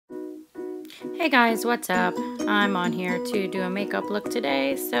Hey guys, what's up? I'm on here to do a makeup look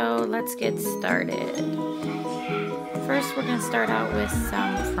today, so let's get started. First, we're going to start out with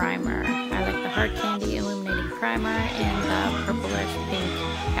some primer. I like the Hard Candy Illuminating Primer in the purplish pink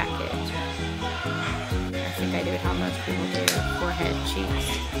package. I think I do it how most people do. Forehead,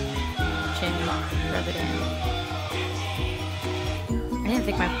 cheeks, chin, rub it in. I didn't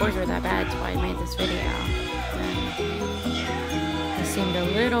think my pores were that bad, so I made this video. They seemed a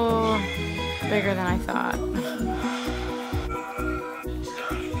little bigger than I thought.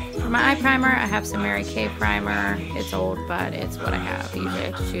 For my eye primer, I have some Mary Kay primer. It's old, but it's what I have. Usually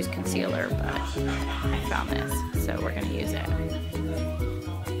I choose concealer, but I found this, so we're going to use it.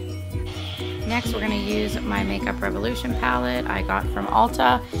 Next, we're going to use my Makeup Revolution palette I got from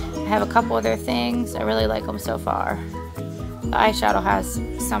Ulta. I have a couple of their things. I really like them so far. The eyeshadow has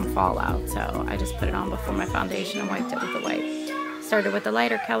some fallout, so I just put it on before my foundation and wiped it with the wipe. Started with the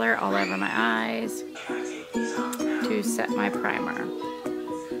lighter color all over my eyes to set my primer.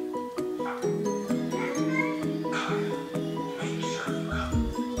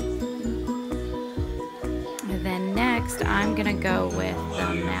 And then next I'm gonna go with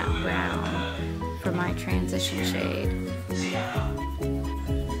the matte brown for my transition shade.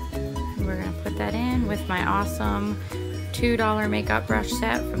 We're gonna put that in with my awesome $2 makeup brush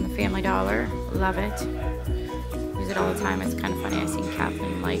set from the Family Dollar. Love it. Use it all the time. It's kind of funny. I seen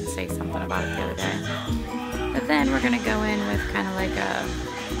Kathleen Light say something about it the other day. But then we're going to go in with kind of like a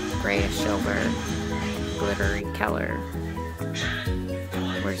grayish silver glittery color.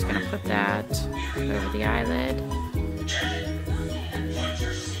 We're just going to put that over the eyelid.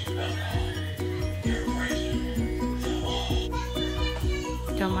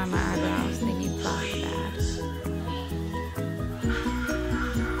 Don't mind my eyebrows. They need black bad.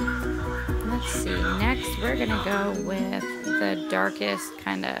 Let's see, next we're gonna go with the darkest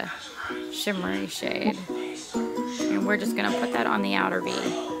kind of shimmery shade, and we're just gonna put that on the outer V.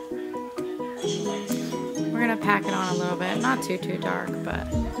 We're gonna pack it on a little bit, not too dark, but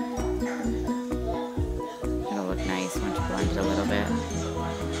it'll look nice once you blend it a little bit.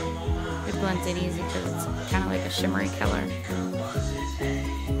 It blends in easy because it's kind of like a shimmery color.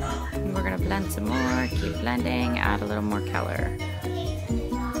 And we're gonna blend some more, keep blending, add a little more color.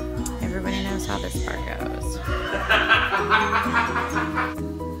 Everybody knows how this part goes.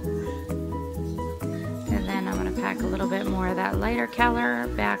 And then I'm going to pack a little bit more of that lighter color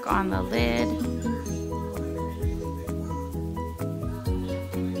back on the lid.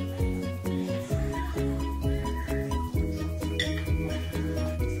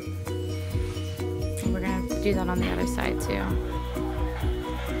 And we're going to do that on the other side too.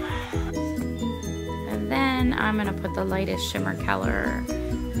 And then I'm going to put the lightest shimmer color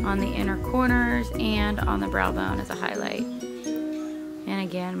on the inner corners and on the brow bone as a highlight. And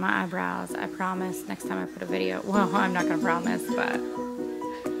again, my eyebrows, I promise next time I put a video, well, I'm not gonna promise, but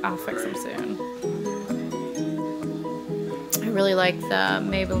I'll fix them soon. I really like the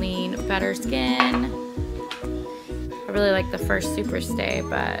Maybelline Better Skin. I really like the first Superstay,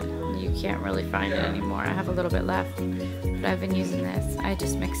 but you can't really find it anymore. I have a little bit left, but I've been using this. I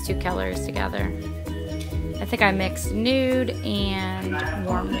just mixed two colors together. I think I mixed nude and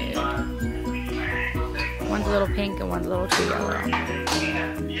warm nude. One's a little pink and one's a little too yellow. And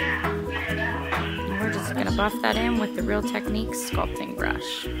we're just gonna buff that in with the Real Techniques sculpting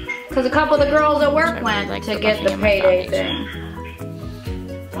brush. Because a couple of the girls at work went to get the payday thing.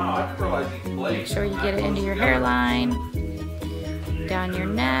 Make sure you get it into your hairline, down your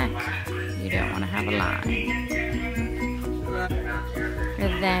neck. You don't want to have a line.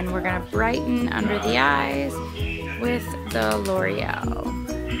 And then we're gonna brighten under the eyes with the L'Oreal.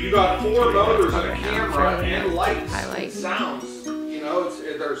 You got 4 motors, a camera, and lights, and sounds. You know,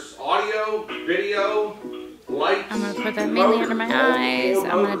 there's audio, video, lights. I'm gonna put that mainly under my eyes.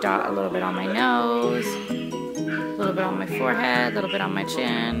 I'm gonna dot a little bit on my nose, a little bit on my forehead, a little bit on my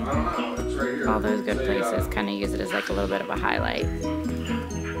chin. All those good places. Kind of use it as like a little bit of a highlight.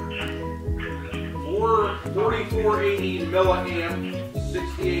 4480 milliamp. I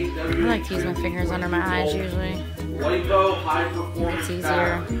like to use my fingers under my eyes usually. It's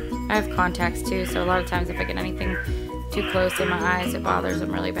easier. I have contacts too, so a lot of times if I get anything too close in my eyes, it bothers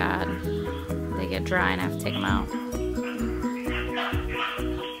them really bad. They get dry and I have to take them out.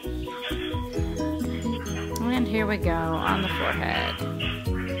 And here we go on the forehead.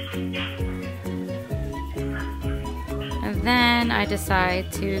 And then I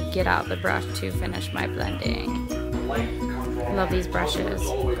decide to get out the brush to finish my blending. I love these brushes.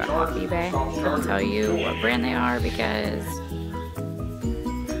 Got them off eBay. I'll tell you what brand they are because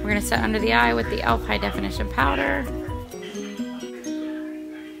we're going to set under the eye with the e.l.f. High Definition Powder.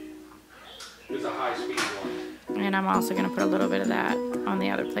 is a high-speed one. And I'm also going to put a little bit of that on the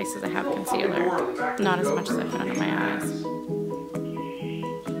other places I have concealer. Not as much as I put under my eyes.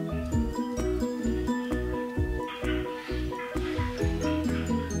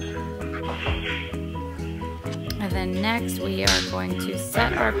 And then next we are going to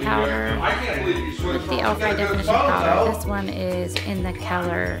set our powder with the e.l.f. High Definition powder. This one is in the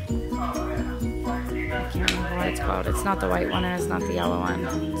color, I can't remember what it's called. It's not the white one and it's not the yellow one.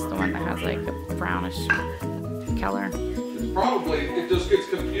 It's the one that has like a brownish color. Probably, it just gets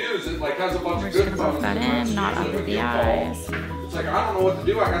confused. It like has a bunch of good We're just going to buff that in, not under the eyes. It's like, I don't know what to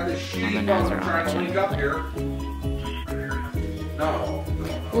do. I got this shitty phone I'm trying to link up here. No.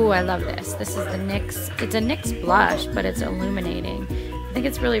 Ooh, I love this. This is the NYX. It's a NYX blush, but it's illuminating. I think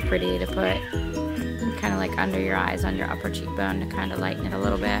it's really pretty to put kind of like under your eyes, on your upper cheekbone to kind of lighten it a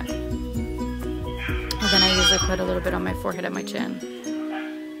little bit. And then I usually put a little bit on my forehead and my chin.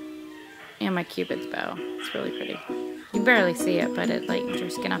 And my Cupid's bow. It's really pretty. You barely see it, but it lightens your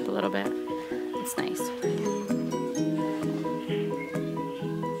skin up a little bit. It's nice.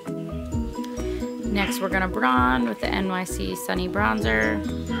 Next, we're gonna bronze with the NYC Sunny Bronzer.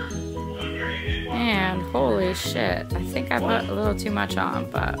 And holy shit, I think I put a little too much on,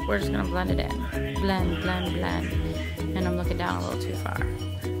 but we're just gonna blend it in. Blend, blend, blend. And I'm looking down a little too far.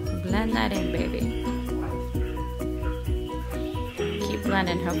 Blend that in, baby. Keep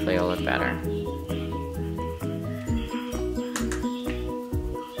blending, hopefully it'll look better.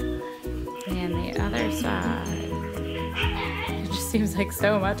 And the other side. It just seems like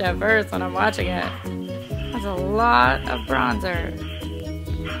so much at first when I'm watching it. That's a lot of bronzer.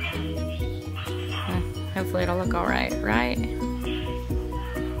 Hopefully it'll look alright, right?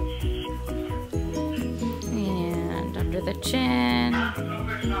 And under the chin.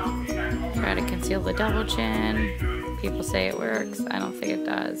 Try to conceal the double chin. People say it works. I don't think it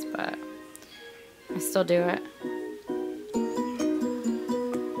does, but I still do it.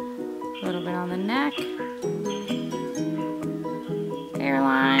 A little bit on the neck.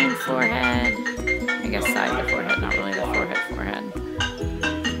 Hairline, forehead. I guess side to forehead, not really the forehead.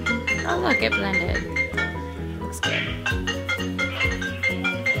 Oh look, it blended. Looks good.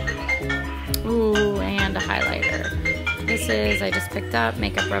 Ooh, and a highlighter. This is, I just picked up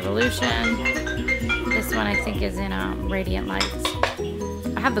Makeup Revolution. This one I think is in Radiant Lights.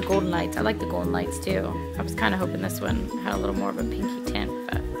 I have the Golden Lights. I like the Golden Lights too. I was kind of hoping this one had a little more of a pinky tint,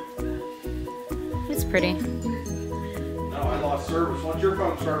 but it's pretty. I lost service. Once your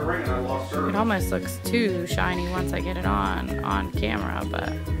phone started ringing, I lost service. It almost looks too shiny once I get it on camera, but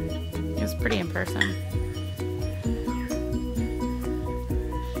it was pretty in person.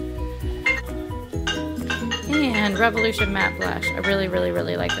 And Revolution Matte Blush. I really, really,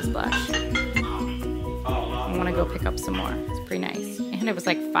 really like this blush. I want to go pick up some more. It's pretty nice. And it was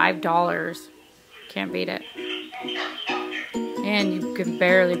like $5. Can't beat it. And you can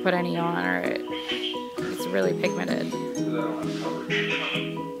barely put any on, or it's really pigmented.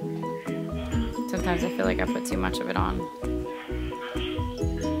 Sometimes I feel like I put too much of it on.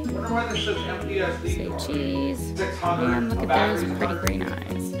 Say cheese. And look at those pretty green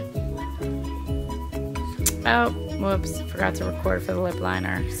eyes. Oh, whoops. Forgot to record for the lip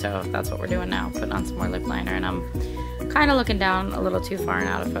liner. So that's what we're doing now. Putting on some more lip liner. And I'm kind of looking down a little too far and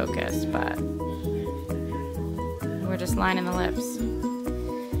out of focus. But we're just lining the lips.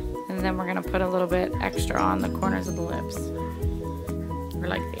 And then we're going to put a little bit extra on the corners of the lips. Or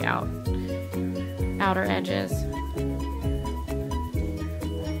like the outer edges.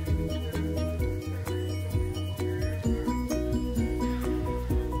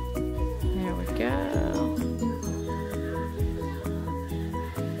 There we go.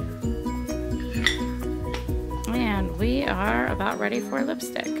 And we are about ready for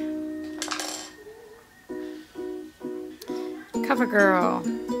lipstick. CoverGirl.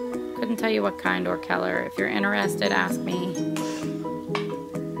 Couldn't tell you what kind or color. If you're interested, ask me.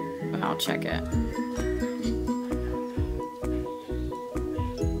 And I'll check it.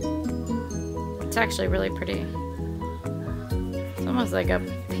 It's actually really pretty. It's almost like a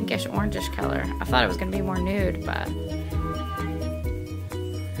pinkish orangish color. I thought it was going to be more nude, but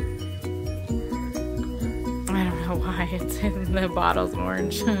I don't know why it's in the bottle's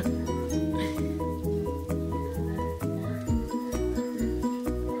orange.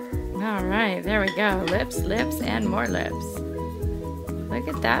 Alright, there we go. Lips, lips, and more lips. Look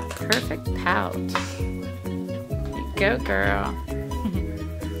at that perfect pout. You go, girl.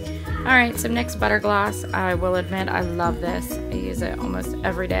 Alright, so NYX Butter Gloss. I will admit I love this. I use it almost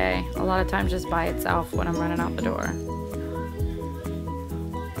every day. A lot of times just by itself when I'm running out the door.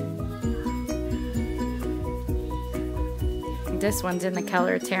 This one's in the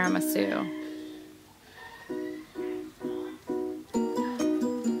color Tiramisu.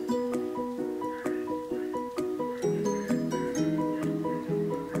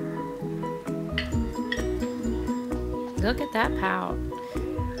 Look at that pout.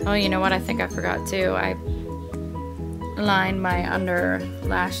 Oh, you know what? I think I forgot too. I lined my under my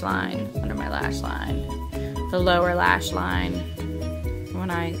lash line, the lower lash line, when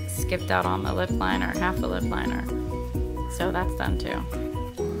I skipped out on the lip liner, half the lip liner. So that's done too.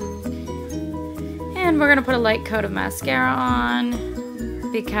 And we're gonna put a light coat of mascara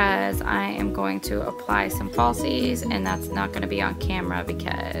on because I am going to apply some falsies, and that's not gonna be on camera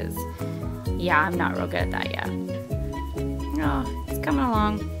because, yeah, I'm not real good at that yet. Oh, it's coming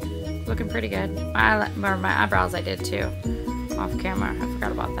along. Looking pretty good. My eyebrows I did too, off camera. I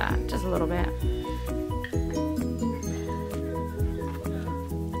forgot about that, just a little bit.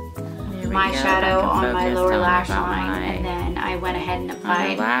 My shadow on my lower lash line, and then I went ahead and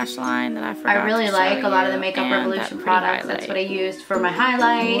applied lash line that I forgot. I really like a lot of the Makeup Revolution products. That's what I used for my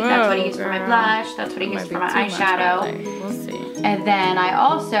highlight. That's what I used for my blush. That's what I used for my eyeshadow. We'll see. And then I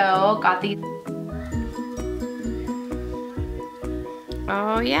also got these.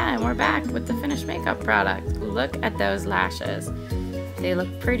 Oh yeah, and we're back with the finished makeup product. Look at those lashes. They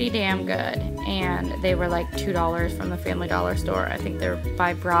look pretty damn good, and they were like $2 from the Family Dollar store. I think they're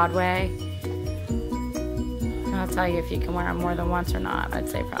by Broadway. I'll tell you if you can wear them more than once or not. I'd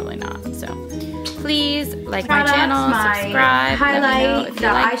say probably not. So please like my channel, subscribe, highlight, the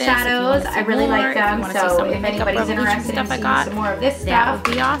eyeshadows. I really like them. So if anybody's interested in seeing some more of this stuff, that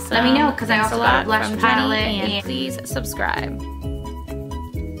would be awesome. Let me know, because I also got a blush palette. And please subscribe.